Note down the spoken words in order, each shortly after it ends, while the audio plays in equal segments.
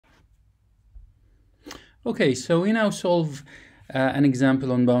Okay, so we now solve an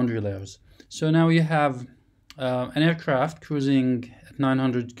example on boundary layers. So now you have an aircraft cruising at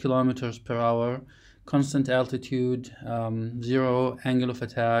 900 kilometers per hour, constant altitude, zero angle of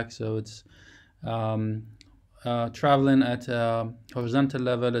attack, so it's traveling at a horizontal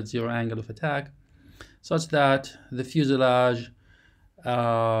level at zero angle of attack, such that the fuselage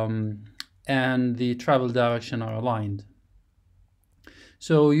and the travel direction are aligned.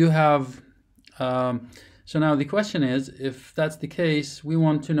 So you have so now the question is, if that's the case, we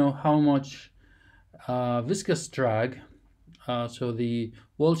want to know how much viscous drag, so the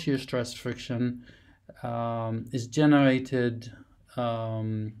wall shear stress friction, is generated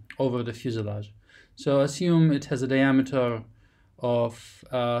over the fuselage. So assume it has a diameter of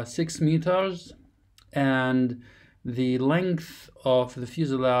 6 meters and the length of the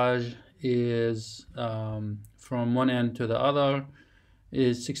fuselage is from one end to the other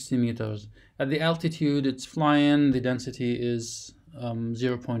is 60 meters. At the altitude it's flying, the density is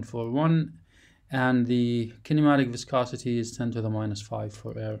 0.41 and the kinematic viscosity is 10 to the minus 5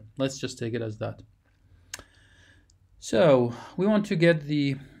 for air. Let's just take it as that. So we want to get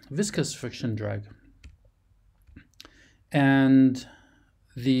the viscous friction drag, and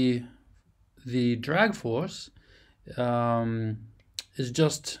the drag force is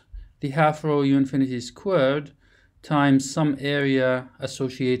just the half rho u infinity squared times some area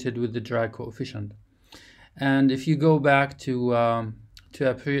associated with the drag coefficient. And if you go back to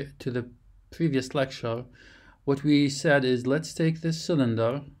the previous lecture, what we said is, let's take this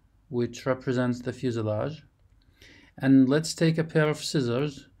cylinder, which represents the fuselage, and let's take a pair of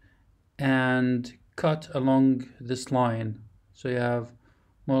scissors and cut along this line. So you have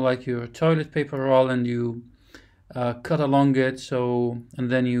more like your toilet paper roll, and you cut along it, so, and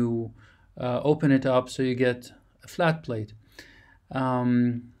then you open it up so you get a flat plate.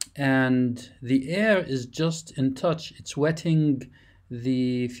 And the air is just in touch, it's wetting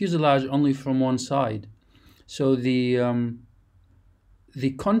the fuselage only from one side. So the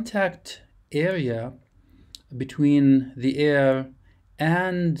contact area between the air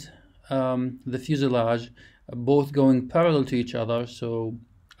and the fuselage, both going parallel to each other, so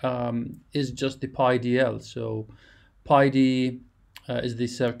is just the pi dl. So pi d is the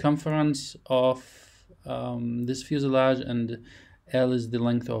circumference of this fuselage, and L is the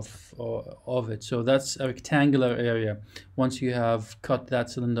length of it. So that's a rectangular area once you have cut that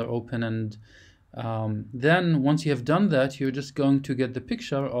cylinder open. And then once you have done that, you're just going to get the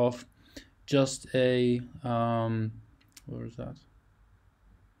picture of just a where is that?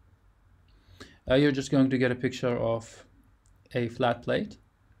 You're just going to get a picture of a flat plate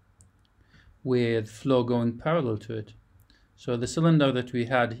with flow going parallel to it. So the cylinder that we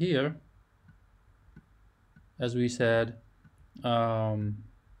had here, as we said,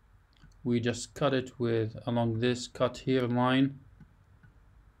 we just cut it with along this cut here line,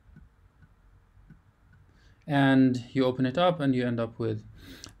 and you open it up and you end up with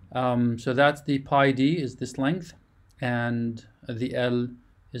so that's the pi d is this length, and the L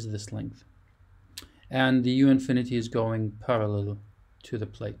is this length, and the u infinity is going parallel to the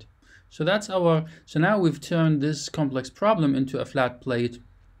plate. So that's our, so now we've turned this complex problem into a flat plate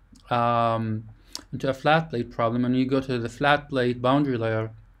problem. And you go to the flat plate boundary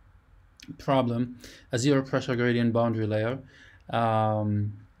layer problem, a zero pressure gradient boundary layer,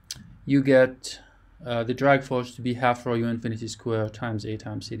 you get the drag force to be half rho u infinity squared times A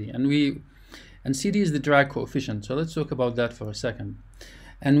times CD, and CD is the drag coefficient. So let's talk about that for a second.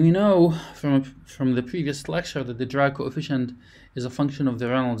 And we know from the previous lecture that the drag coefficient is a function of the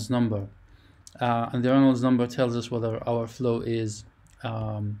Reynolds number, and the Reynolds number tells us whether our flow is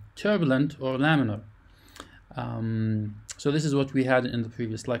turbulent or laminar. So this is what we had in the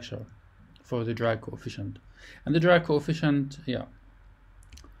previous lecture for the drag coefficient. And the drag coefficient,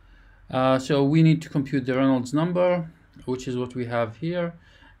 so we need to compute the Reynolds number, which is what we have here.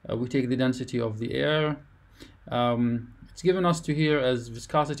 We take the density of the air. It's given us to here as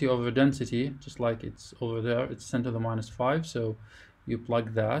viscosity over density, just like it's over there. It's 10 to the minus 5, so you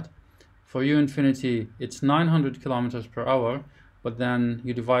plug that. For u infinity, it's 900 kilometers per hour, but then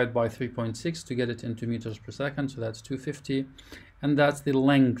you divide by 3.6 to get it into meters per second, so that's 250, and that's the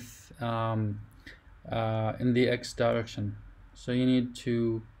length in the x direction. So you need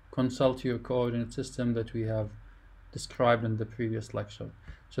to consult your coordinate system that we have described in the previous lecture.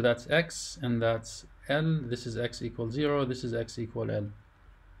 So that's x, and that's L. This is x equals 0, this is x equal L.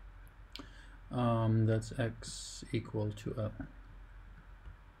 That's x equal to L.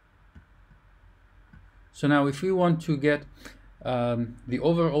 So now if we want to get the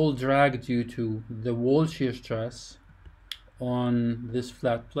overall drag due to the wall shear stress on this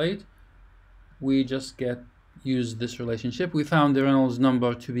flat plate, we just use this relationship. We found the Reynolds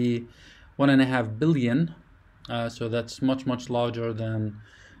number to be 1.5 billion. So that's much larger than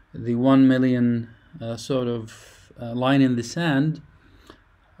the 1 million sort of line in the sand,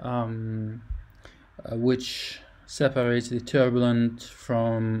 which separates the turbulent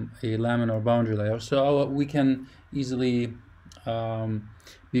from a laminar boundary layer. So we can easily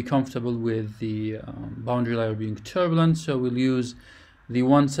be comfortable with the boundary layer being turbulent. So we'll use the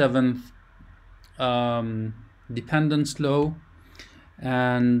 1/7 dependence law,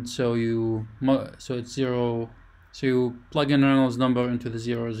 and so it's 0. So you plug in Reynolds number into the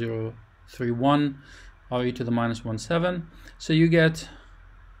 0031 RE to the -1/7. So you get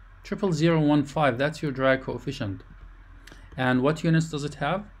 0.0015. That's your drag coefficient. And what units does it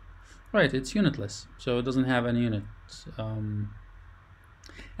have? Right, it's unitless, so it doesn't have any units. And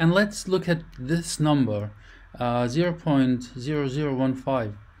let's look at this number,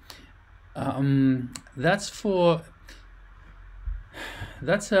 0.0015.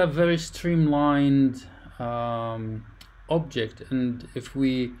 That's a very streamlined object, and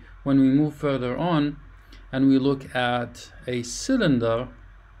when we move further on and we look at a cylinder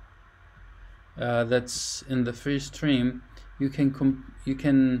that's in the free stream, you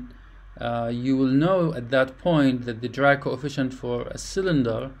will know at that point that the drag coefficient for a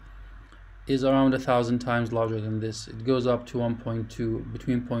cylinder is around 1,000 times larger than this. It goes up to 1.2,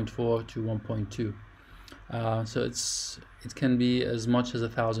 between 0.4 to 1.2. So it can be as much as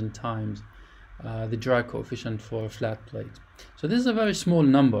 1,000 times the drag coefficient for a flat plate. So this is a very small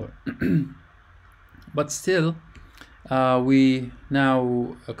number, but still we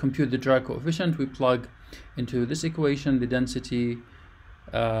now compute the drag coefficient. We plug into this equation the density,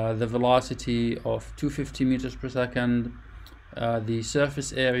 the velocity of 250 meters per second, the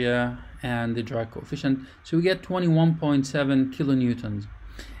surface area, and the drag coefficient. So we get 21.7 kilonewtons.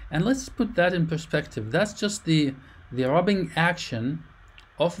 And let's put that in perspective. That's just the rubbing action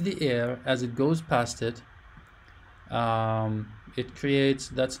of the air as it goes past it. It creates,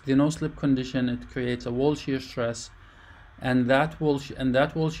 that's the no slip condition. It creates a wall shear stress, and that wall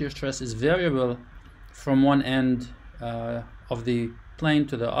shear stress is variable from one end of the plane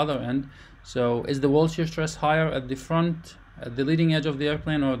to the other end. So is the wall shear stress higher at the front, at the leading edge of the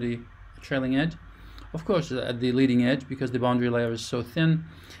airplane, or the trailing edge? Of course at the leading edge, because the boundary layer is so thin,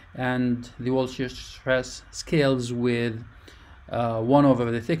 and the wall shear stress scales with 1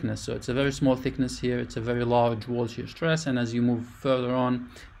 over the thickness. So it's a very small thickness here, it's a very large wall shear stress, and as you move further on,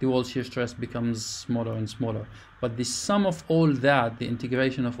 the wall shear stress becomes smaller and smaller. But the sum of all that, the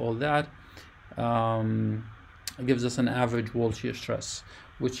integration of all that, gives us an average wall shear stress,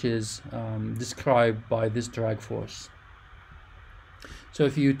 which is described by this drag force. So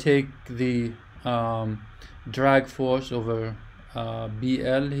if you take the drag force over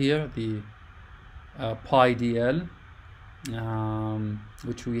BL here, the pi dl,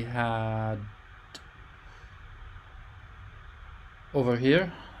 which we had over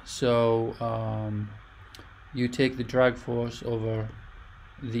here, so you take the drag force over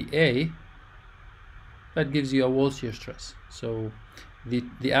the A, that gives you a wall shear stress. So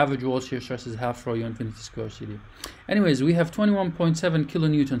the average wall shear stress is half rho u infinity square CD. Anyways, we have 21.7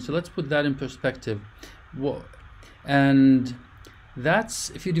 kilonewtons. So let's put that in perspective. And that's,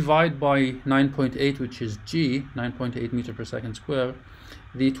 if you divide by 9.8, which is G, 9.8 meter per second square,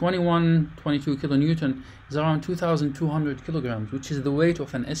 the 22 kilonewton is around 2,200 kilograms, which is the weight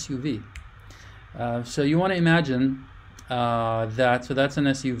of an SUV. So you want to imagine that, so that's an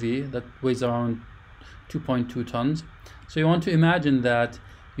SUV that weighs around 2.2 tons. So you want to imagine that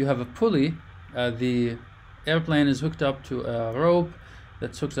you have a pulley, the airplane is hooked up to a rope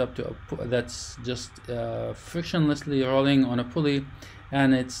that's hooked up to that's just frictionlessly rolling on a pulley,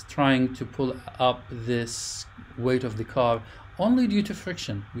 and it's trying to pull up this weight of the car only due to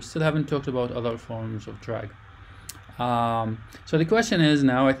friction. We still haven't talked about other forms of drag. So the question is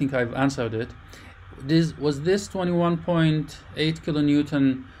now, I think I've answered it. Was this 21.8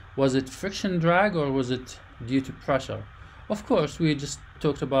 kilonewton, was it friction drag or was it due to pressure? Of course, we just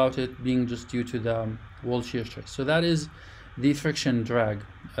talked about it being just due to the wall shear stress. So that is the friction drag.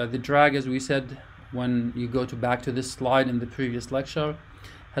 The drag, as we said, when you go back to this slide in the previous lecture,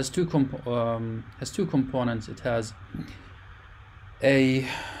 has two components. It has a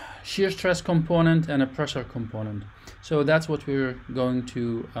shear stress component and a pressure component. So that's what we're going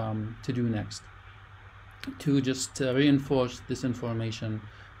to do next, to just reinforce this information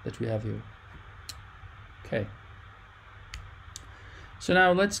that we have here. Okay. So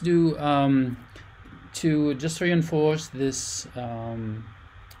now let's do, to just reinforce this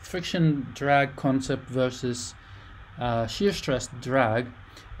friction drag concept versus shear stress drag,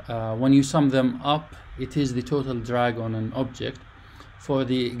 when you sum them up, it is the total drag on an object. For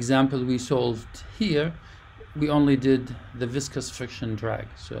the example we solved here, we only did the viscous friction drag,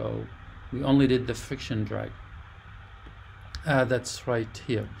 so we only did the friction drag. That's right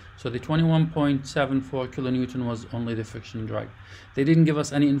here. So the 21.74 kilonewton was only the friction drag. They didn't give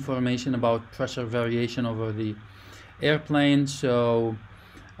us any information about pressure variation over the airplane, so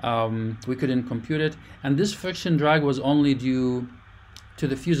we couldn't compute it. And this friction drag was only due to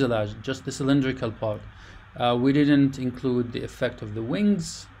the fuselage, just the cylindrical part. We didn't include the effect of the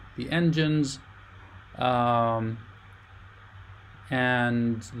wings, the engines, and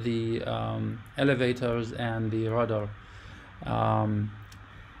the elevators and the rudder.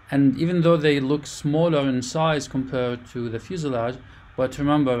 And even though they look smaller in size compared to the fuselage, but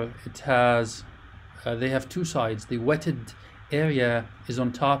remember it has they have two sides. The wetted area is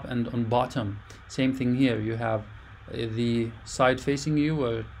on top and on bottom. Same thing here. You have the side facing you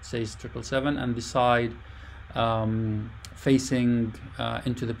where it says 777 and the side facing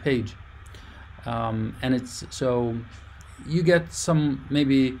into the page, and it's so you get some,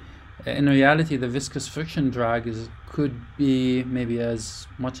 maybe in reality the viscous friction drag could be maybe as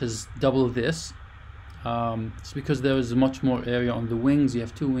much as double this. It's because there is much more area on the wings. You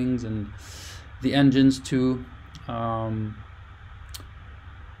have two wings and the engines too. So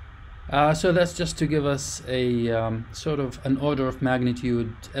that's just to give us a sort of an order of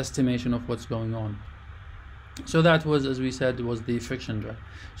magnitude estimation of what's going on. So that was, as we said, was the friction drag.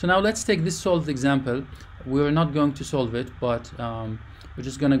 So now let's take this solved example. We're not going to solve it, but we're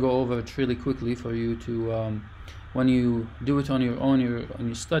just going to go over it really quickly for you to, when you do it on your own, and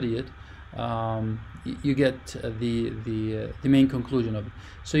you study it, you get the main conclusion of it.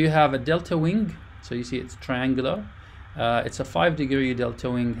 So you have a delta wing. So you see it's triangular. It's a 5-degree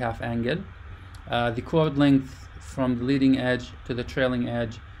delta wing half angle. The chord length from the leading edge to the trailing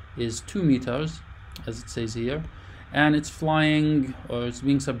edge is 2 meters, as it says here, and it's flying, or it's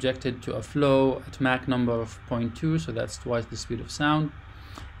being subjected to a flow at Mach number of 0.2, so that's twice the speed of sound.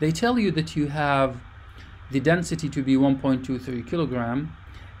 They tell you that you have the density to be 1.23 kilogram,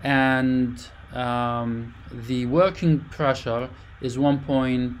 and the working pressure is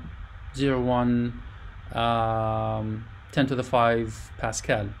 1.01 10 to the 5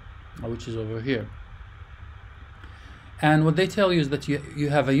 Pascal, which is over here. And what they tell you is that you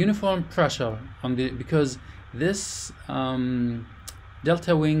have a uniform pressure on the, because this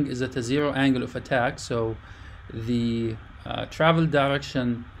delta wing is at a 0 angle of attack, so the travel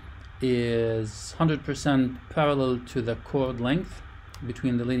direction is 100% parallel to the chord length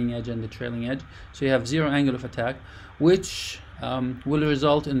between the leading edge and the trailing edge. So you have 0 angle of attack, which will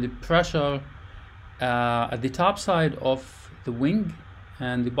result in the pressure at the top side of the wing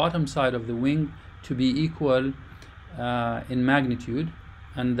and the bottom side of the wing to be equal in magnitude,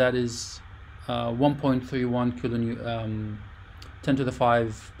 and that is 1.31 kilonewton 10 to the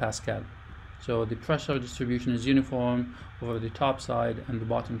 5 Pascal. So the pressure distribution is uniform over the top side, and the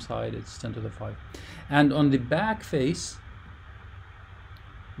bottom side it's 10 to the 5. And on the back face,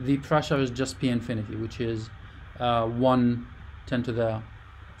 the pressure is just P infinity, which is 1 10 to the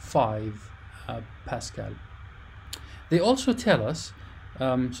 5 Pascal. They also tell us,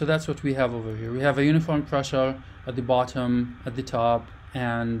 so that's what we have over here. We have a uniform pressure at the bottom, at the top,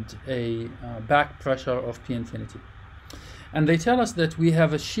 and a back pressure of P infinity. And they tell us that we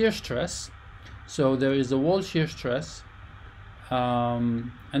have a shear stress. So there is a wall shear stress,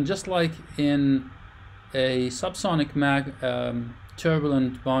 and just like in a subsonic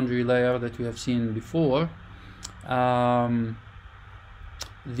turbulent boundary layer that we have seen before,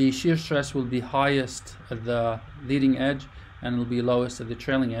 the shear stress will be highest at the leading edge and will be lowest at the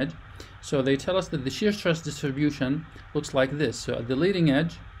trailing edge. So they tell us that the shear stress distribution looks like this. So at the leading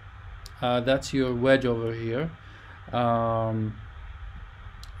edge, that's your wedge over here,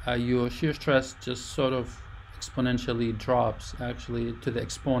 your shear stress just sort of exponentially drops actually to the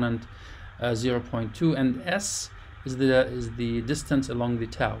exponent 0.2, and S is the distance along the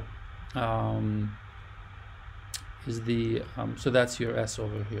tau. So that's your S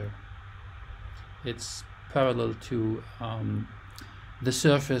over here. It's parallel to the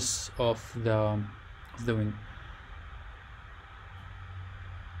surface of the wing.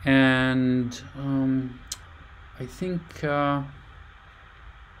 And I think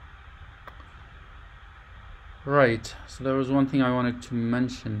right, so there was one thing I wanted to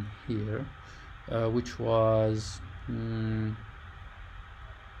mention here, which was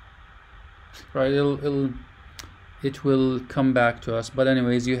right, it will come back to us, but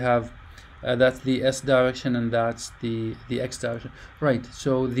anyways, you have that's the S direction and that's the X direction. Right,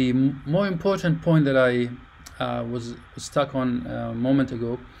 so the more important point that I was stuck on a moment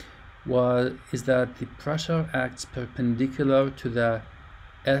ago is that the pressure acts perpendicular to the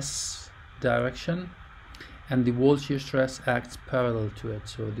S direction, and the wall shear stress acts parallel to it.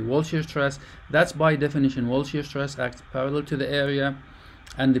 So the wall shear stress, that's by definition, wall shear stress acts parallel to the area,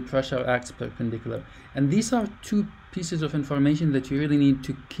 and the pressure acts perpendicular. And these are two pieces of information that you really need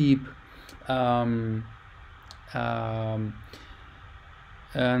to keep on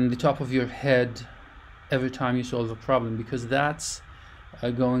the top of your head every time you solve a problem, because that's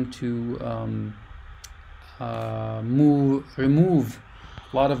going to remove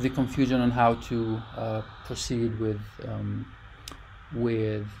a lot of the confusion on how to proceed with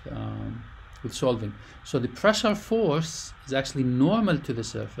solving. So the pressure force is actually normal to the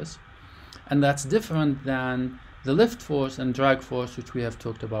surface, and that's different than the lift force and drag force, which we have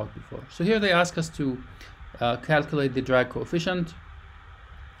talked about before. So here they ask us to calculate the drag coefficient.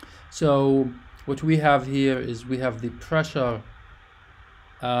 So what we have here is we have the pressure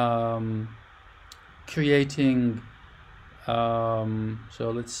creating, so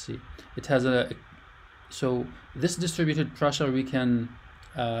let's see, it has so this distributed pressure, we can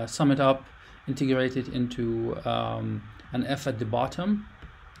sum it up, integrate it into an F at the bottom,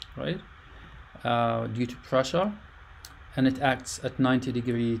 right, due to pressure, and it acts at 90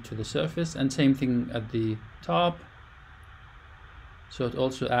 degrees to the surface, and same thing at the top. So it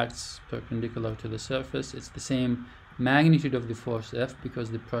also acts perpendicular to the surface. It's the same magnitude of the force F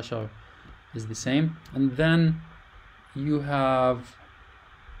because the pressure is the same. And then you have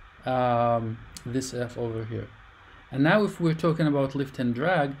this F over here. And now if we're talking about lift and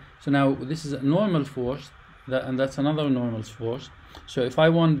drag, so now this is a normal force, and that's another normal force. So if I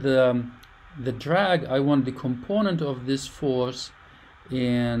want the drag, I want the component of this force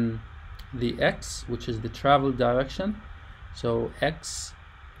in the X, which is the travel direction. So X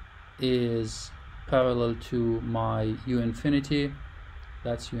is parallel to my U infinity,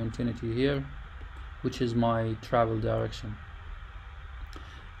 that's U infinity here, which is my travel direction,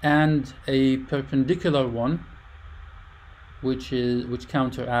 and a perpendicular one, which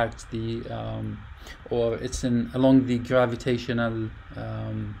counteracts the or it's along the gravitational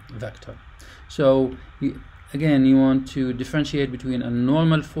vector. So again, you want to differentiate between a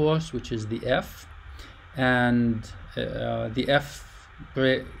normal force, which is the F, and the F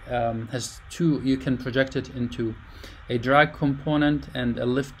has two, you can project it into a drag component and a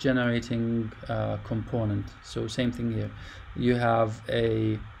lift generating component. So same thing here, you have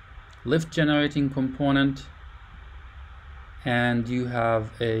a lift generating component and you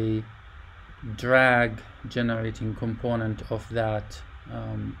have a drag generating component of that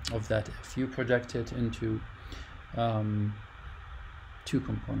if you project it into two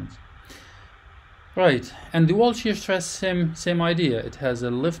components. Right, and the wall shear stress, same idea. It has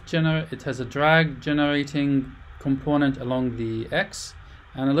a drag generating component along the X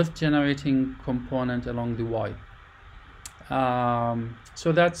and a lift generating component along the Y.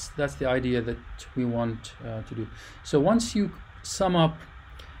 So that's the idea that we want to do. So once you sum up,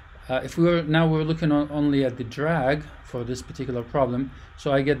 if we're looking only at the drag for this particular problem,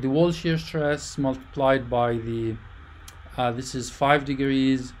 so I get the wall shear stress multiplied by the this is 5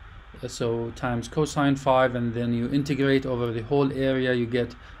 degrees, so times cosine 5, and then you integrate over the whole area, you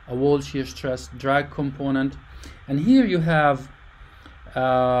get a wall shear stress drag component. And here you have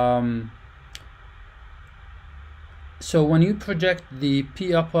so when you project the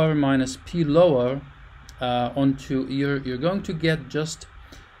P upper minus P lower onto, you're going to get just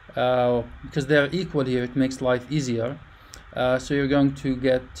because they're equal here, it makes life easier. So you're going to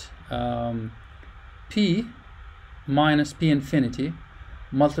get P minus P infinity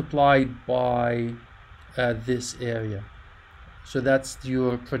multiplied by this area. So that's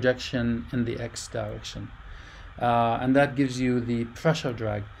your projection in the X direction. And that gives you the pressure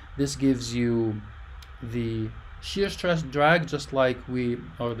drag. This gives you the shear stress drag, just like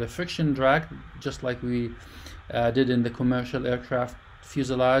or the friction drag, just like we did in the commercial aircraft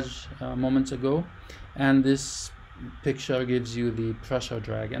fuselage moments ago. And this picture gives you the pressure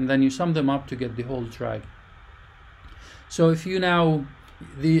drag. And then you sum them up to get the whole drag. So if you now,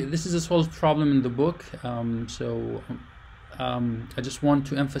 this is a solved problem in the book. I just want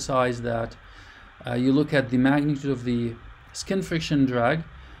to emphasize that you look at the magnitude of the skin friction drag.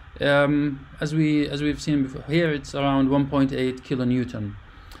 As we've seen before, here it's around 1.8 kilonewton.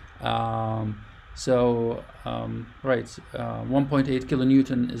 1.8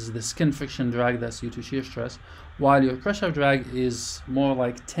 kilonewton is the skin friction drag that's due to shear stress, while your pressure drag is more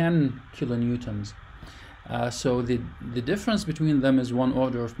like 10 kilonewtons. So the difference between them is one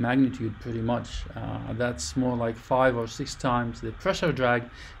order of magnitude, pretty much. That's more like 5 or 6 times. The pressure drag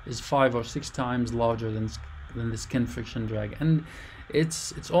is 5 or 6 times larger than skin friction drag, and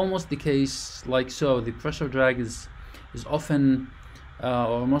it's almost the case like so. The pressure drag is often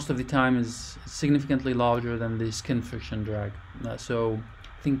or most of the time is significantly larger than the skin friction drag. So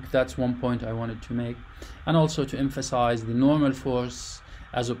I think that's one point I wanted to make, and also to emphasize the normal force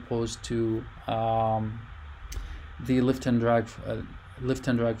as opposed to the lift and drag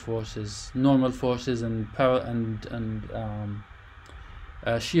forces, normal forces, and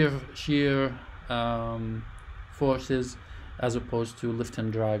shear forces as opposed to lift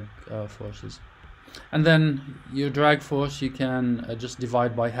and drag forces. And then your drag force you can just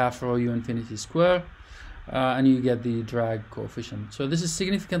divide by half rho u infinity square, and you get the drag coefficient. So this is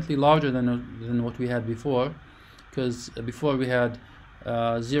significantly larger than what we had before, because before we had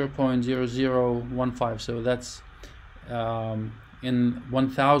 0.0015, so that's in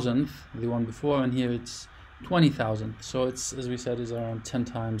 1,000th, the one before, and here it's 20,000. So it's, as we said, is around 10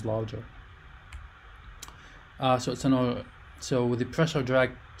 times larger. So the pressure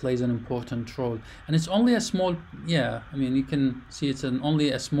drag plays an important role, and it's only a small, I mean, you can see it's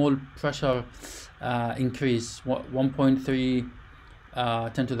only a small pressure increase, 1.3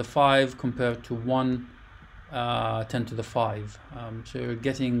 10 to the 5 compared to 1 10 to the 5. So you're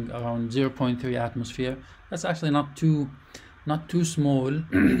getting around 0.3 atmosphere. That's actually not too small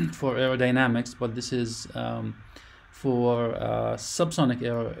for aerodynamics, but this is for subsonic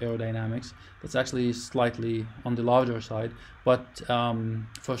aerodynamics. That's actually slightly on the larger side, but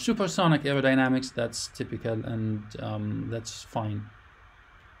for supersonic aerodynamics, that's typical, and that's fine.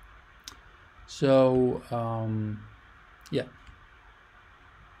 So yeah.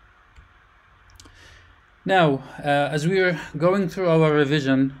 Now, as we are going through our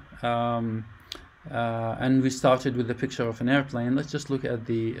revision, and we started with the picture of an airplane, let's just look at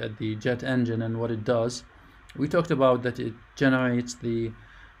the jet engine and what it does. We talked about that it generates the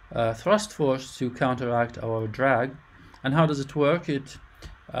thrust force to counteract our drag. And how does it work?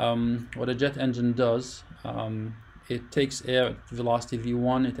 What a jet engine does, it takes air at velocity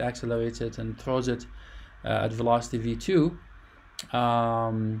v1, it accelerates it and throws it at velocity v2.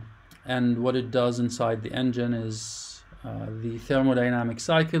 And what it does inside the engine is the thermodynamic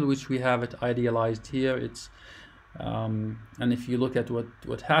cycle, which we have it idealized here. It's and if you look at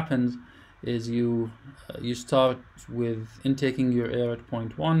what happens is you start with intaking your air at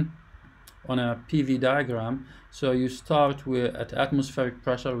point 1 on a PV diagram. So you start at atmospheric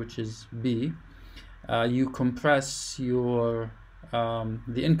pressure, which is B. You compress your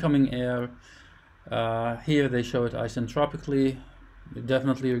the incoming air. Here they show it isentropically.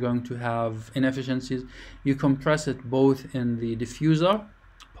 Definitely you're going to have inefficiencies. You compress it both in the diffuser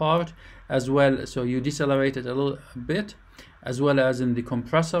part as well, so you decelerate it a bit, as well as in the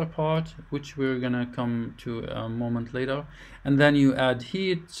compressor part, which we're gonna come to a moment later. And then you add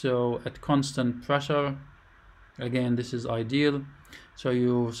heat, so at constant pressure, again this is ideal, so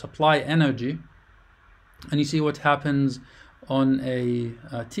you supply energy, and you see what happens on a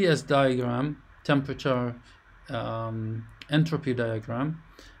TS diagram, temperature entropy diagram.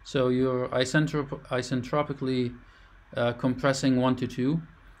 So you're isentropically compressing 1 to 2.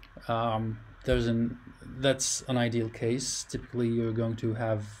 That's an ideal case. Typically you're going to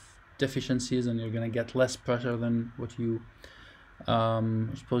have deficiencies and you're going to get less pressure than what you are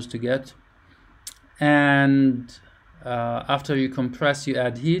supposed to get. And after you compress, you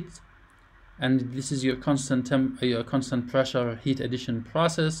add heat, and this is your constant pressure heat addition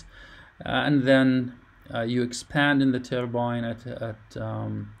process. And then you expand in the turbine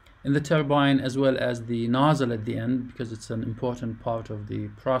in the turbine as well as the nozzle at the end, because it's an important part of the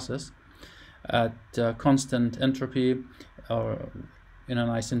process, at constant entropy, or in an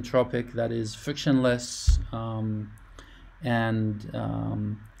isentropic, that is frictionless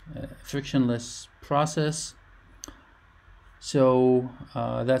frictionless process. So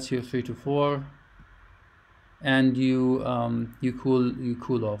that's your 3 to 4, and you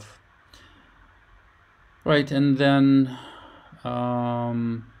cool off. Right, and then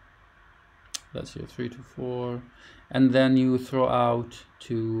that's your 3 to 4, and then you throw out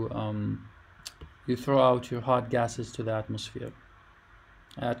your hot gases to the atmosphere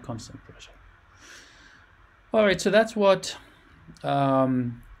at constant pressure. All right, so that's what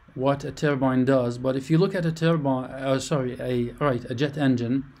a turbine does. But if you look at a turbine, a jet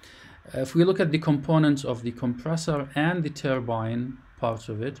engine, if we look at the components of the compressor and the turbine parts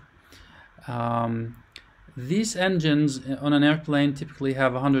of it, these engines on an airplane typically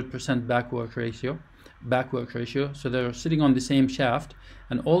have 100% back work ratio. So they're sitting on the same shaft,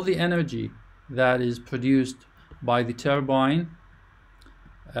 and all the energy that is produced by the turbine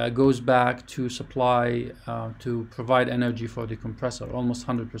goes back to supply, to provide energy for the compressor, almost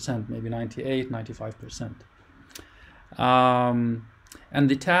 100%, maybe 98, 95%. And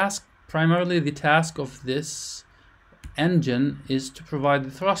the task, primarily the task of this engine, is to provide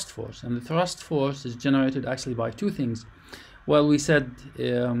the thrust force, and the thrust force is generated actually by two things. Well, we said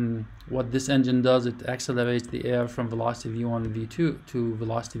what this engine does, it accelerates the air from velocity v1 v2 to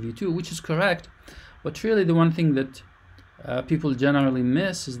velocity v2, which is correct, but really the one thing that people generally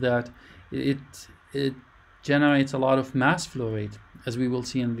miss is that it generates a lot of mass flow rate, as we will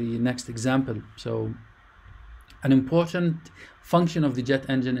see in the next example. So an important function of the jet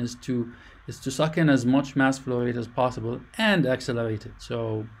engine is to suck in as much mass flow rate as possible and accelerate it.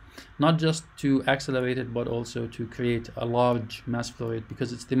 So not just to accelerate it, but also to create a large mass flow rate,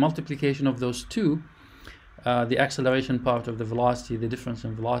 because it's the multiplication of those two, the acceleration part of the velocity, the difference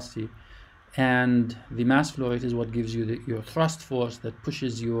in velocity, and the mass flow rate is what gives you your thrust force that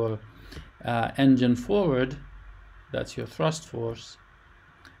pushes your engine forward. That's your thrust force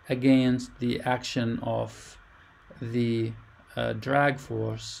against the action of the drag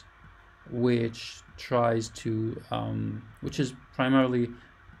force, which tries to which is primarily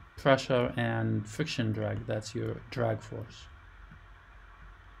pressure and friction drag. That's your drag force.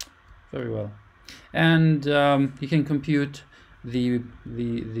 Very well. And you can compute the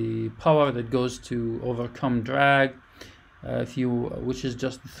power that goes to overcome drag, which is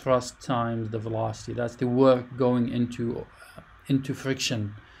just the thrust times the velocity. That's the work going into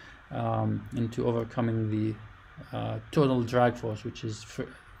friction, into overcoming the total drag force, which is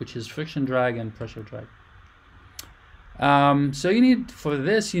friction drag and pressure drag. So you need, for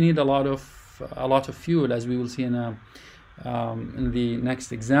this, you need a lot of fuel, as we will see in the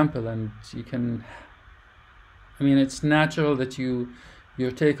next example. And you can, I mean, it's natural that your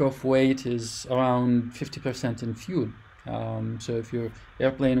takeoff weight is around 50% in fuel. So if your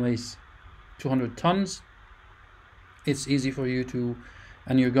airplane weighs 200 tons, it's easy for you to,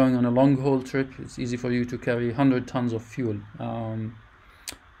 and you're going on a long haul trip, it's easy for you to carry 100 tons of fuel.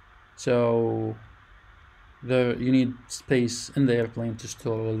 So you need space in the airplane to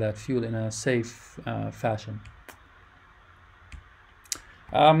store all that fuel in a safe fashion.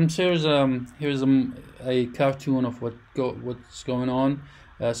 So here's a cartoon of what's going on.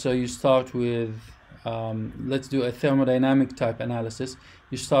 So you start with, let's do a thermodynamic type analysis.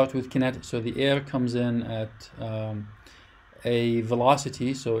 You start with kinetic, so the air comes in at a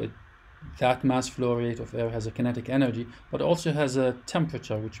velocity, so that mass flow rate of air has a kinetic energy, but also has a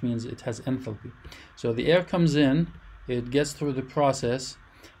temperature, which means it has enthalpy. So the air comes in, it gets through the process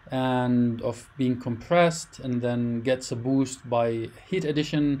and of being compressed, and then gets a boost by heat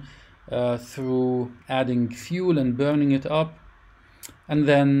addition through adding fuel and burning it up, and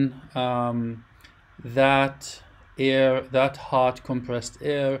then that hot compressed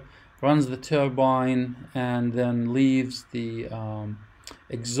air runs the turbine and then leaves the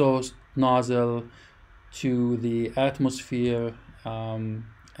exhaust nozzle to the atmosphere, and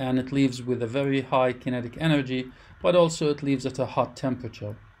it leaves with a very high kinetic energy, but also it leaves at a hot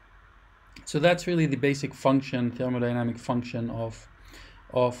temperature. So that's really the basic function, thermodynamic function of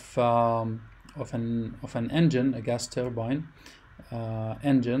an engine, a gas turbine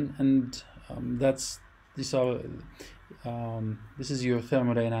engine, and this is your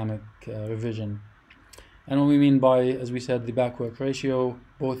thermodynamic revision. And what we mean by, as we said, the back work ratio,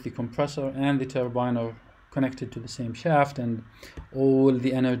 both the compressor and the turbine are connected to the same shaft, and all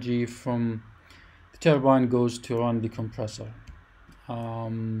the energy from the turbine goes to run the compressor.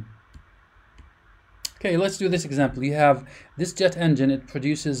 Okay, let's do this example. You have this jet engine, it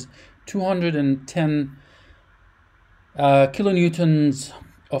produces 210 kilonewtons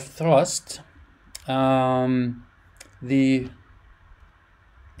of thrust. The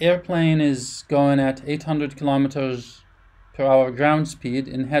airplane is going at 800 kilometers per hour ground speed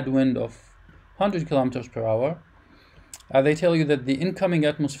in headwind of 100 kilometers per hour. They tell you that the incoming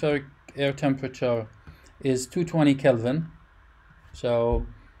atmospheric air temperature is 220 Kelvin. So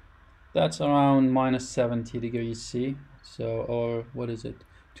that's around minus 70 degrees C. So, or what is it?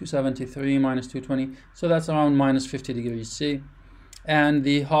 273 minus 220. So that's around minus 50 degrees C. And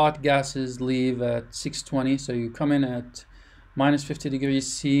the hot gases leave at 620. So you come in at minus 50 degrees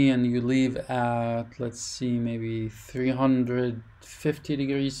C and you leave at, let's see, maybe 350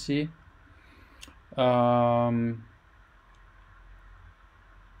 degrees C.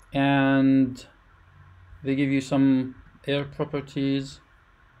 And they give you some air properties.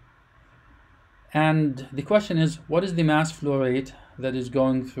 And the question is, what is the mass flow rate that is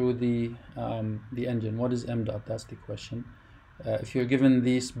going through the engine? What is m dot? That's the question. If you're given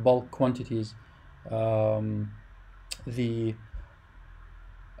these bulk quantities, the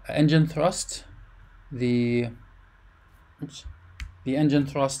engine thrust, the engine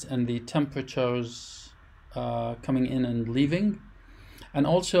thrust, and the temperatures coming in and leaving. And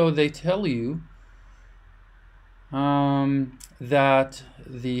also they tell you that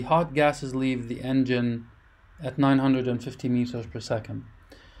the hot gases leave the engine at 950 meters per second.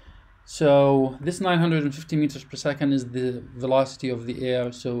 So this 950 meters per second is the velocity of the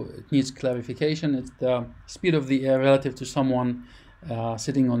air, so it needs clarification. It's the speed of the air relative to someone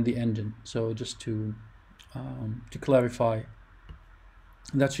sitting on the engine. So just to clarify,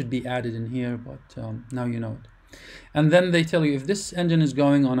 that should be added in here, but now you know it. And then they tell you if this engine is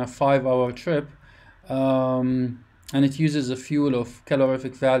going on a 5-hour trip and it uses a fuel of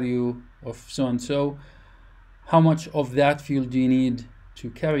calorific value of so and so, how much of that fuel do you need to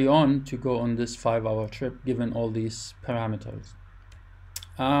carry on to go on this 5-hour trip given all these parameters?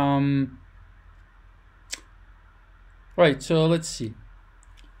 Right, so let's see.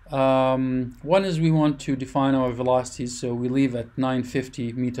 One is we want to define our velocities, so we leave at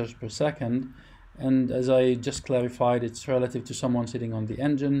 950 meters per second, and as I just clarified, it's relative to someone sitting on the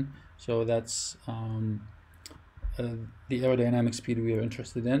engine, so that's the aerodynamic speed we are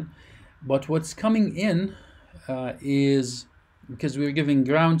interested in. But what's coming in is, because we're giving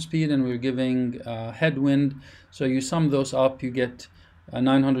ground speed and we're giving headwind, so you sum those up, you get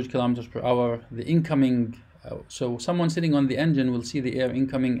 900 kilometers per hour. The incoming, so someone sitting on the engine will see the air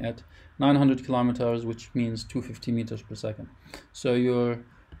incoming at 900 kilometers, which means 250 meters per second. So your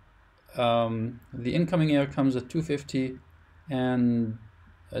the incoming air comes at 250 and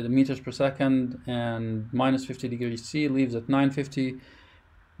meters per second, and minus 50 degrees C, leaves at 950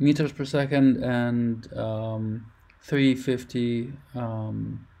 meters per second and 350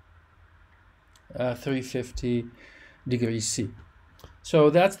 degrees C. So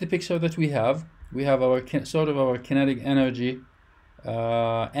that's the picture that we have. We have our sort of our kinetic energy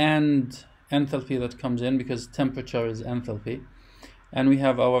and enthalpy that comes in, because temperature is enthalpy, and we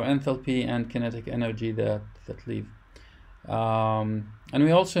have our enthalpy and kinetic energy that leave. And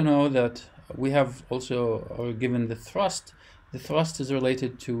we also know that we have also are given the thrust. The thrust is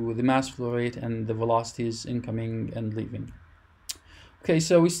related to the mass flow rate and the velocities incoming and leaving. Okay,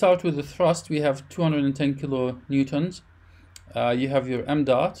 so we start with the thrust. We have 210 kilonewtons. You have your m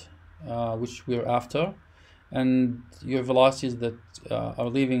dot, which we're after, and your velocities that are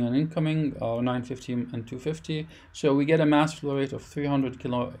leaving and incoming are 950 and 250. So we get a mass flow rate of 300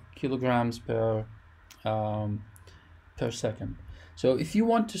 kilograms per second. So if you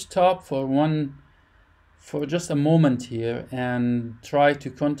want to stop for just a moment here and try to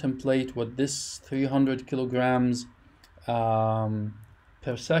contemplate what this 300 kilograms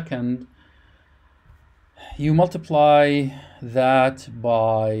per second, you multiply that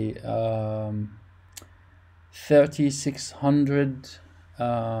by 3600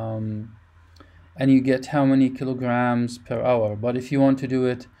 and you get how many kilograms per hour. But if you want to do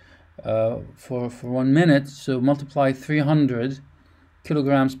it for 1 minute, so multiply 300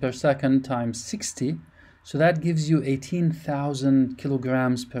 kilograms per second times 60, so that gives you 18,000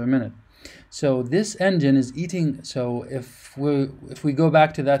 kilograms per minute. So this engine is eating, so if we go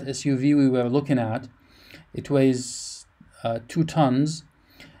back to that SUV we were looking at, it weighs 2 tons,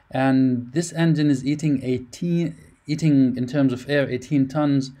 and this engine is eating in terms of air 18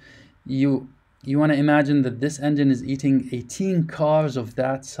 tons. You want to imagine that this engine is eating 18 cars of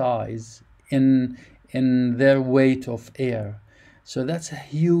that size in their weight of air. So that's a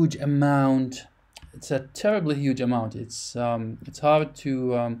huge amount. It's a terribly huge amount. It's hard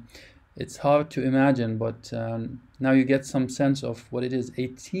to imagine, but now you get some sense of what it is.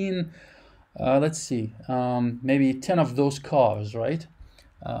 18. Let's see. Maybe 10 of those cars, right?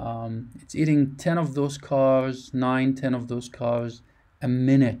 It's eating 10 of those cars, 10 of those cars a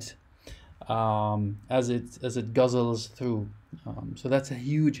minute, as it guzzles through. So that's a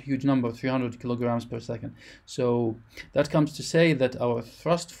huge number, 300 kilograms per second. So that comes to say that our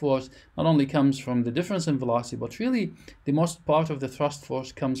thrust force not only comes from the difference in velocity, but really the most part of the thrust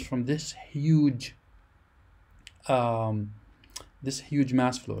force comes from this huge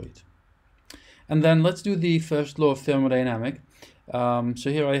mass flow rate. And then let's do the first law of thermodynamics. So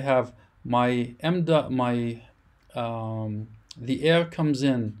here I have my the air comes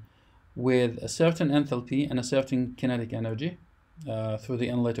in with a certain enthalpy and a certain kinetic energy through the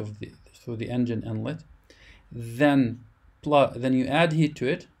inlet through the engine inlet. Then you add heat to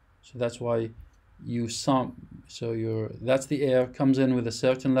it, so that's why you sum. So that's the air comes in with a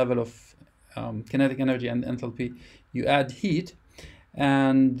certain level of kinetic energy and enthalpy. You add heat,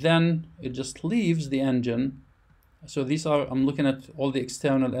 and then it just leaves the engine. So these are, I'm looking at all the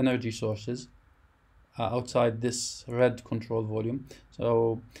external energy sources outside this red control volume.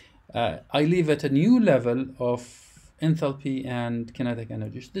 So I leave at a new level of enthalpy and kinetic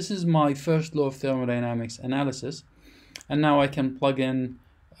energy. So this is my first law of thermodynamics analysis, and now I can plug in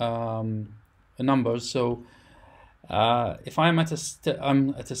numbers. So if I'm at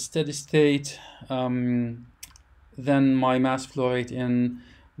a steady state, then my mass flow rate in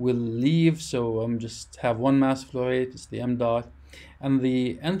will leave. So just have one mass flow rate, it's the m dot, and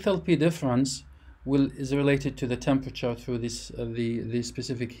the enthalpy difference is related to the temperature through this the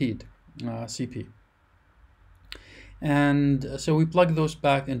specific heat, Cp. And so we plug those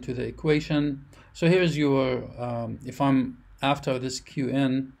back into the equation. So here's your if I'm after this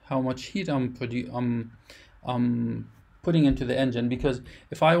Qn, how much heat I'm putting into the engine, because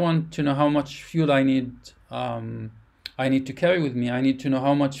if I want to know how much fuel I need to carry with me, I need to know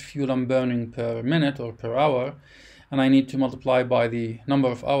how much fuel I'm burning per minute or per hour, and I need to multiply by the number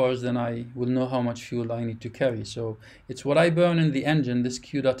of hours, then I will know how much fuel I need to carry. So it's what I burn in the engine, this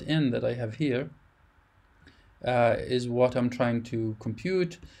Q dot N that I have here, is what I'm trying to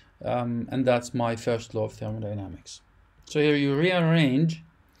compute, and that's my first law of thermodynamics. So here you rearrange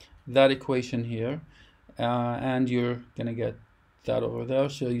that equation here, and you're gonna get that over there.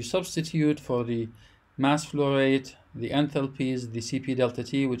 So you substitute for the mass flow rate, the enthalpies, the Cp delta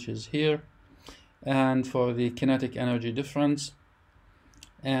T, which is here, and for the kinetic energy difference,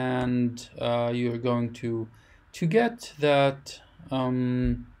 and you're going to get that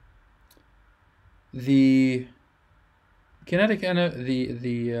the kinetic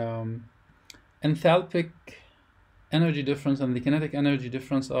enthalpic energy difference and the kinetic energy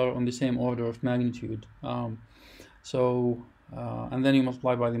difference are on the same order of magnitude. And then you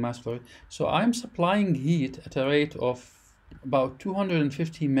multiply by the mass flow rate. So I'm supplying heat at a rate of about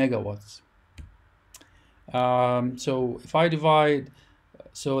 250 megawatts. So if I divide,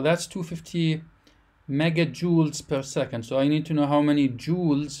 so that's 250 megajoules per second. So I need to know how many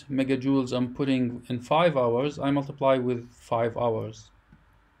megajoules I'm putting in 5 hours. I multiply with 5 hours.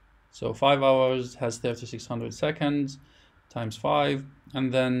 So 5 hours has 3600 seconds times 5,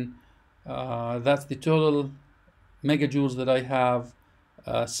 and then that's the total megajoules that I have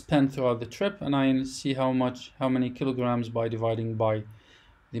spent throughout the trip, and I see how many kilograms by dividing by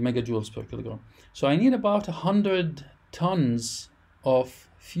the megajoules per kilogram. So I need about 100 tons of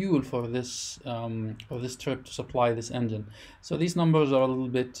fuel for this trip to supply this engine. So these numbers are a little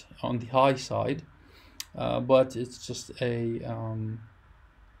bit on the high side, but it's just a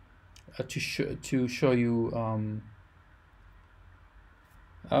to show you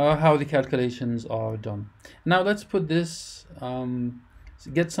how the calculations are done. Now let's put this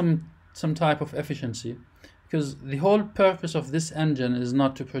get some type of efficiency, because the whole purpose of this engine is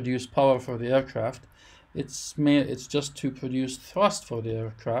not to produce power for the aircraft. It's just to produce thrust for the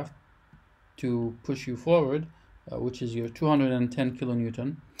aircraft, to push you forward, which is your 210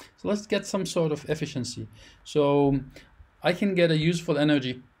 kilonewton. So let's get some sort of efficiency. So I can get a useful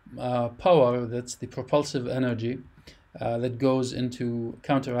energy power, that's the propulsive energy that goes into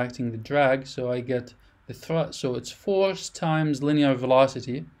counteracting the drag. So I get the thrust, so it's force times linear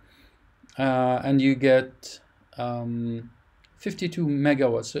velocity, and you get 52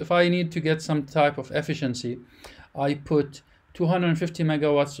 megawatts. So if I need to get some type of efficiency, I put 250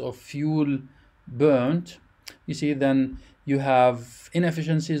 megawatts of fuel burnt. You see, then you have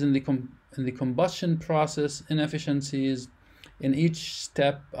inefficiencies in the combustion process, inefficiencies in each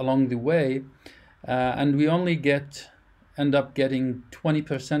step along the way, and we only end up getting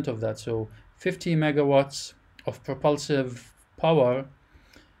 20% of that. So 50 megawatts of propulsive power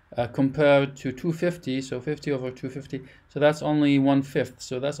compared to 250, so 50 over 250, so that's only 1/5.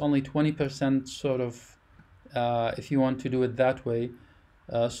 So that's only 20% sort of, if you want to do it that way,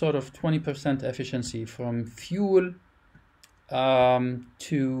 sort of 20% efficiency from fuel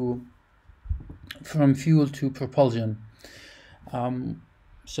to propulsion.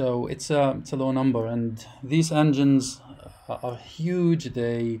 So it's a low number, and these engines are huge.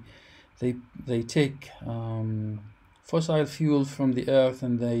 They take fossil fuel from the earth,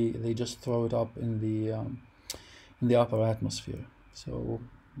 and they just throw it up in the upper atmosphere. So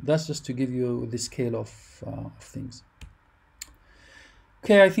that's just to give you the scale of things.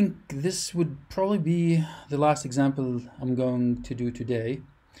 Okay, I think this would probably be the last example I'm going to do today.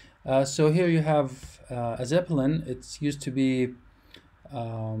 So here you have a Zeppelin. It's used to be,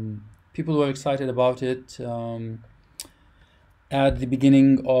 people were excited about it at the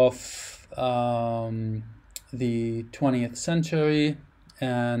beginning of the 20th century,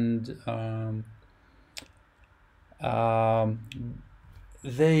 and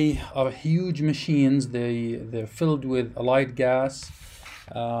they are huge machines. They're filled with a light gas.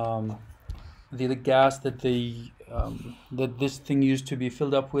 The gas that that this thing used to be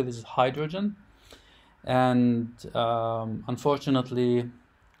filled up with is hydrogen, And unfortunately,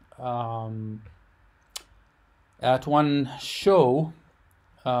 at one show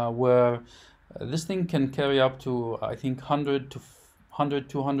where this thing can carry up to, I think, 100,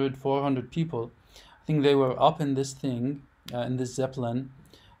 200, 400 people. I think they were up in this thing, in this Zeppelin,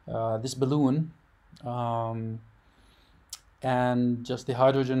 this balloon, and just the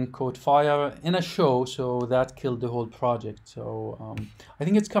hydrogen caught fire in a show, so that killed the whole project. So I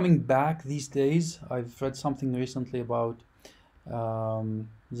think it's coming back these days. I've read something recently about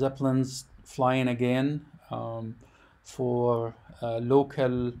Zeppelins flying again for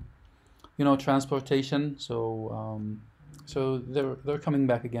local, transportation. So so they're coming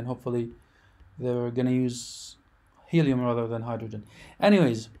back again. Hopefully, they're gonna use helium rather than hydrogen.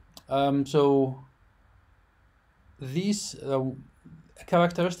 Anyways, so these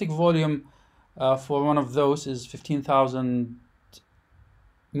characteristic volume for one of those is 15,000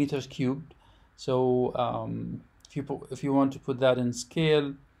 meters cubed. So if you want to put that in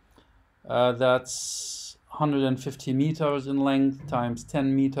scale, that's 150 meters in length times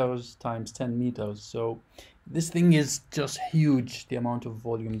 10 meters times 10 meters. So this thing is just huge, the amount of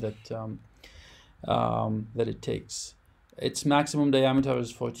volume that that it takes. Its maximum diameter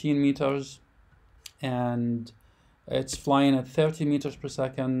is 14 meters, and it's flying at 30 meters per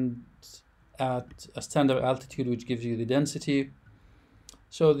second at a standard altitude, which gives you the density.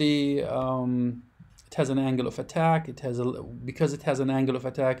 So the it has an angle of attack. Because it has an angle of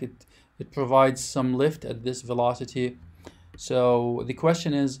attack, it provides some lift at this velocity. So the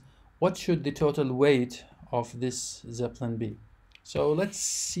question is, what should the total weight of this Zeppelin be? So let's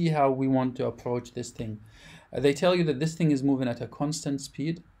see how we want to approach this thing. They tell you that this thing is moving at a constant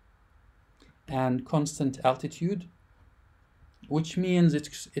speed and constant altitude, which means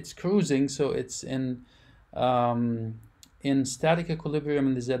it's cruising. So it's in static equilibrium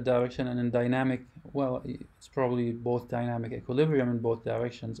in the z direction, and in dynamic, well, it's probably both dynamic equilibrium in both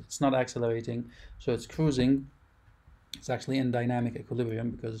directions. It's not accelerating, so it's cruising. It's actually in dynamic equilibrium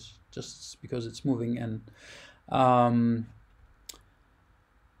because it's moving in.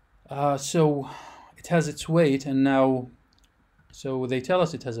 So it has its weight, and now, so they tell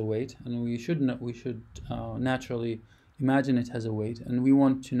us it has a weight, and we should naturally imagine it has a weight, and we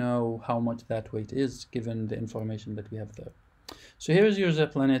want to know how much that weight is given the information that we have there. So here is your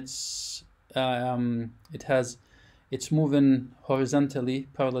Zeppelin. It's moving horizontally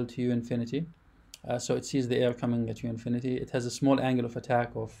parallel to U infinity. So it sees the air coming at U infinity. It has a small angle of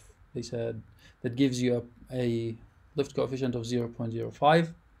attack of, they said, that gives you a lift coefficient of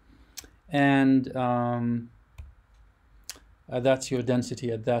 0.05, and that's your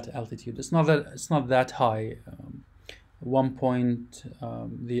density at that altitude. It's not that high.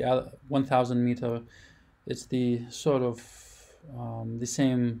 1,000 meter. It's the sort of the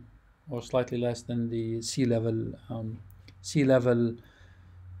same or slightly less than the sea level. Sea level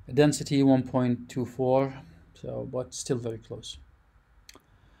density 1.24. So, but still very close.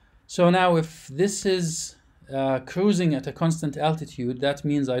 So now, if this is cruising at a constant altitude, that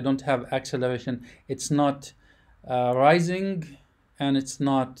means I don't have acceleration. It's not rising, and it's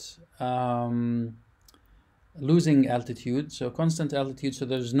not losing altitude. So constant altitude, so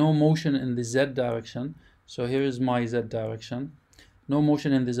there's no motion in the z direction. So here is my z direction. No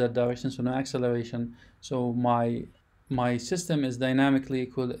motion in the z direction, so no acceleration. So my system is dynamically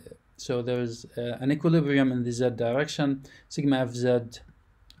equal. So there's an equilibrium in the z direction. Sigma fz,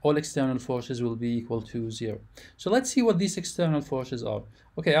 all external forces will be equal to 0. So let's see what these external forces are.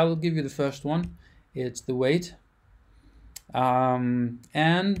 Okay, I will give you the first one. It's the weight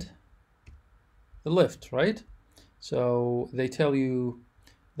and the lift, right? So they tell you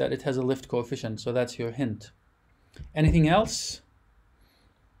that it has a lift coefficient, so that's your hint. Anything else?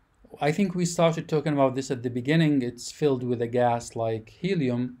 I think we started talking about this at the beginning. It's filled with a gas like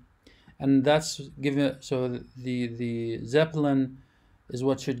helium, and that's given. So the Zeppelin is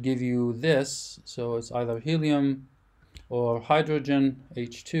what should give you this. So it's either helium or hydrogen,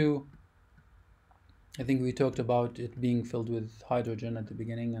 H2. I think we talked about it being filled with hydrogen at the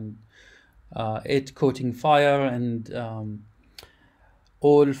beginning, and it coating fire, and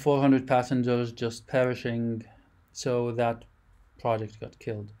all 400 passengers just perishing. So that project got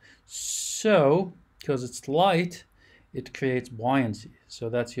killed. So because it's light, it creates buoyancy. So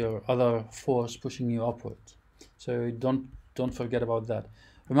that's your other force pushing you upward. So don't forget about that.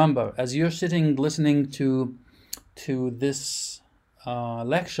 Remember, as you're sitting listening to this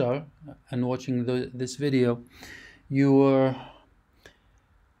lecture and watching this video, you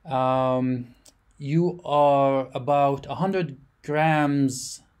are about 100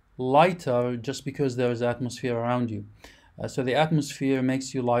 grams lighter just because there is atmosphere around you. So the atmosphere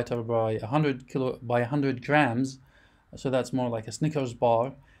makes you lighter by 100 grams. So that's more like a Snickers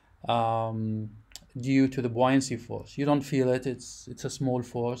bar, due to the buoyancy force. You don't feel it. It's a small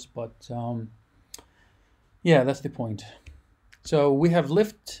force, but yeah, that's the point. So we have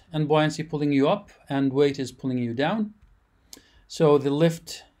lift and buoyancy pulling you up, and weight is pulling you down. So the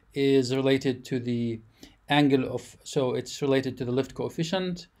lift is related to the angle of, so it's related to the lift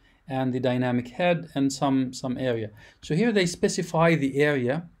coefficient and the dynamic head and some area. So here they specify the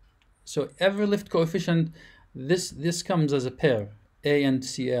area. So every lift coefficient, this comes as a pair, A and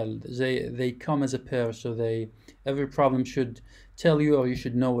CL. They come as a pair, so every problem should tell you, or you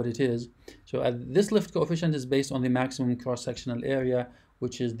should know what it is. So this lift coefficient is based on the maximum cross-sectional area,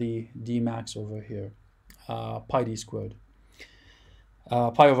 which is the d max over here, pi d squared,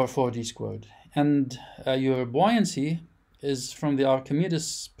 pi over 4d squared. And your buoyancy is from the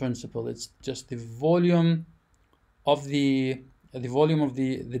Archimedes principle. It's just the volume of the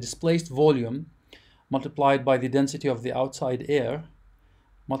displaced volume multiplied by the density of the outside air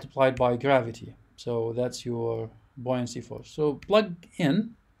multiplied by gravity. So that's your buoyancy force. So plug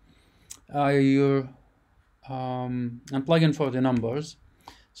in and plug in for the numbers.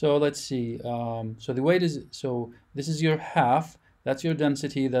 So let's see. So the weight is, so this is your half. That's your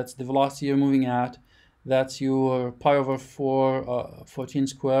density. That's the velocity you're moving at. That's your pi over 14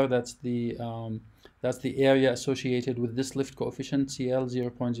 square. That's the area associated with this lift coefficient, CL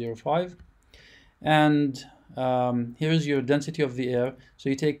 0.05. And here's your density of the air. So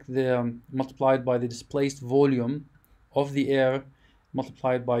you take the multiplied by the displaced volume of the air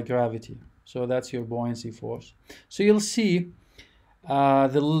multiplied by gravity. So that's your buoyancy force. So you'll see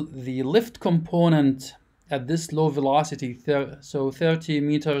the lift component at this low velocity, so 30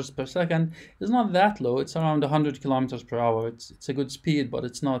 meters per second, is not that low. It's around 100 kilometers per hour. It's a good speed, but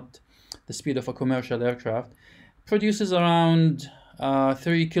it's not the speed of a commercial aircraft. Produces around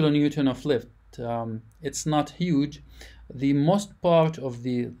 3 kilonewton of lift. It's not huge. The most part of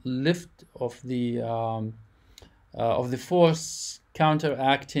the lift of the force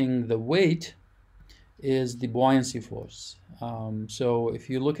counteracting the weight is the buoyancy force. So if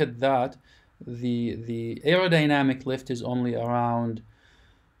you look at that, the aerodynamic lift is only around,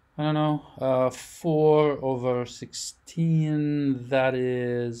 I don't know, 4/16. That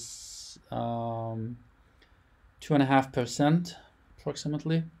is 2.5%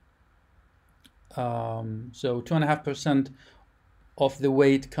 approximately. So 2.5% of the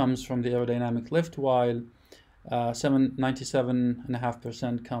weight comes from the aerodynamic lift, while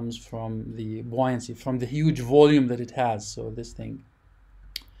 97.5% comes from the buoyancy, from the huge volume that it has. So this thing.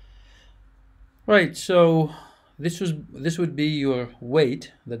 Right, so this would be your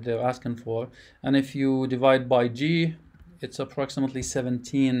weight that they're asking for, and if you divide by G, it's approximately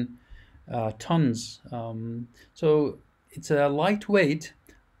 17 tons. So it's a lightweight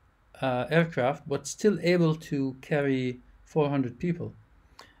aircraft, but still able to carry 400 people.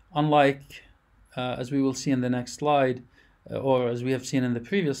 Unlike, as we will see in the next slide, or as we have seen in the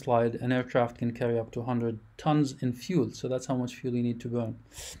previous slide, an aircraft can carry up to 100 tons in fuel. So that's how much fuel you need to burn.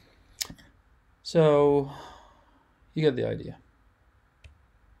 So you get the idea.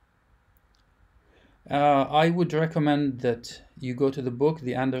 I would recommend that you go to the book,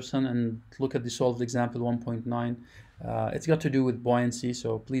 the Anderson, and look at the solved example 1.9. It's got to do with buoyancy,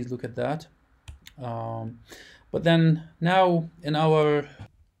 so please look at that. But then now in our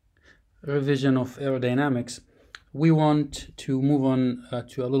revision of aerodynamics, we want to move on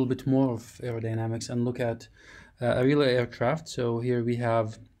to a little bit more of aerodynamics and look at a real aircraft. So here we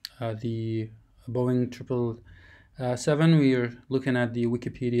have the Boeing 777. We're looking at the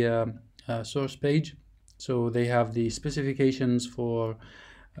Wikipedia source page. So they have the specifications for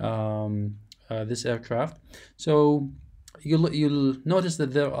this aircraft. So you'll notice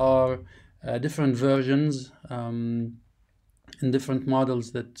that there are different versions in different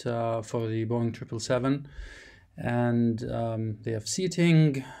models that for the Boeing 777, and they have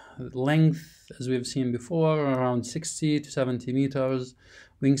seating, length, as we've seen before, around 60 to 70 meters.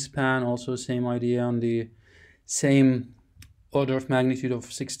 Wingspan, also same idea, on the same order of magnitude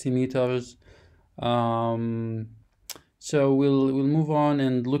of 60 meters. So we'll move on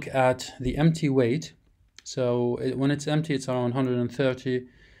and look at the empty weight. So when it's empty, it's around 130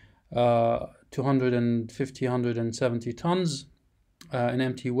 to 150, 170 tons in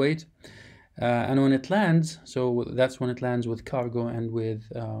empty weight. And when it lands, so that's when it lands with cargo and with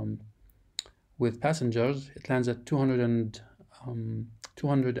passengers, it lands at 200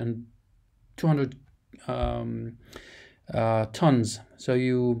 tons. So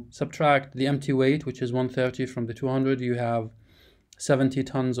you subtract the empty weight, which is 130, from the 200, you have 70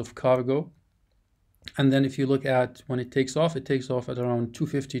 tons of cargo. And then if you look at when it takes off at around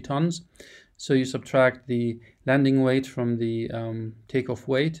 250 tons. So you subtract the landing weight from the takeoff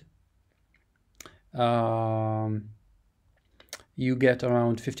weight, you get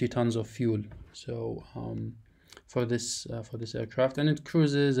around 50 tons of fuel. So for this aircraft, and it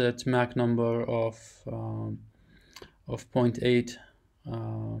cruises at Mach number of 0.8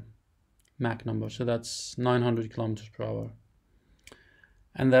 Mach number. So that's 900 kilometers per hour.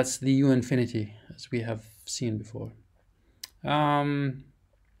 And that's the U infinity, as we have seen before. You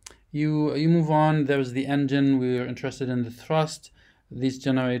move on. There's the engine. We're interested in the thrust. These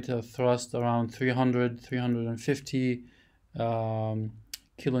generate a thrust around 350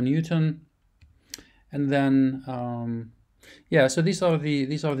 kilonewton. And then yeah, so these are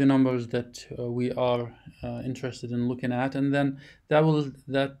the numbers that we are interested in looking at, and then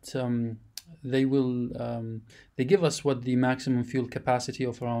they give us what the maximum fuel capacity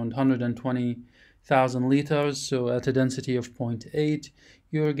of around 120,000 liters. So at a density of 0.8,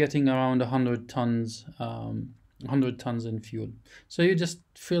 you're getting around 100 tons in fuel. So you just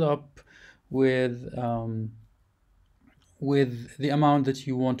fill up with the amount that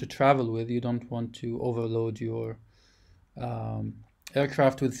you want to travel with. You don't want to overload your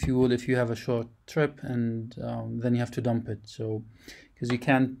aircraft with fuel if you have a short trip, and then you have to dump it. So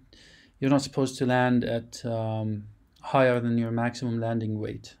because you're not supposed to land at higher than your maximum landing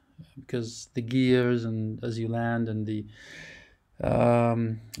weight, because the gears, and as you land, and the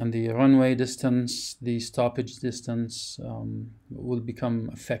runway distance, the stoppage distance will become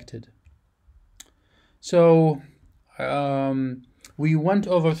affected. So we went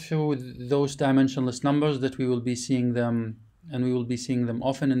over through those dimensionless numbers that we will be seeing them, and we will be seeing them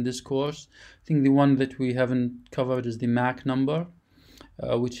often in this course. I think the one that we haven't covered is the Mach number,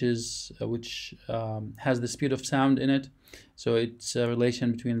 which has the speed of sound in it. So it's a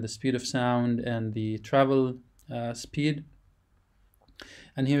relation between the speed of sound and the travel speed.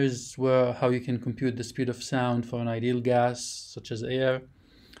 And here is how you can compute the speed of sound for an ideal gas such as air.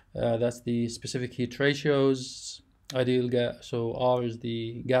 That's the specific heat ratios. Ideal gas, so R is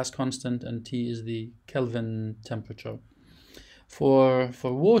the gas constant and T is the Kelvin temperature. For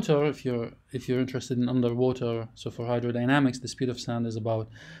water, if you're interested in underwater, so for hydrodynamics, the speed of sound is about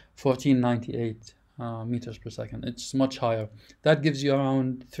 1498 meters per second. It's much higher. That gives you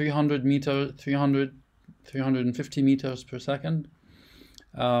around 350 meters per second.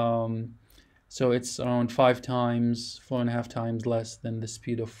 So it's around 4.5 times less than the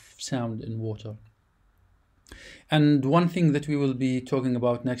speed of sound in water. And one thing that we will be talking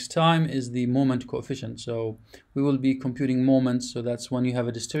about next time is the moment coefficient. So we will be computing moments. So that's when you have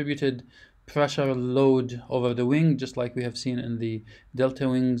a distributed pressure load over the wing, just like we have seen in the delta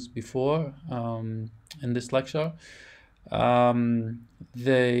wings before in this lecture. That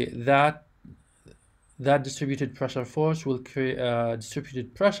distributed pressure force will create a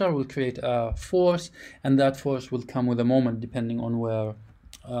force, and that force will come with a moment depending on where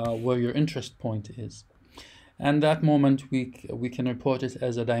your interest point is. And that moment we can report it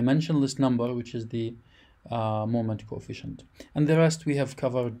as a dimensionless number, which is the moment coefficient. And the rest we have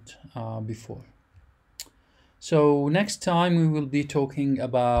covered before. So next time we will be talking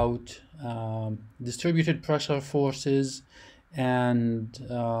about distributed pressure forces, and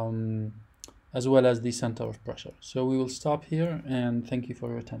as well as the center of pressure. So we will stop here, and thank you for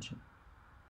your attention.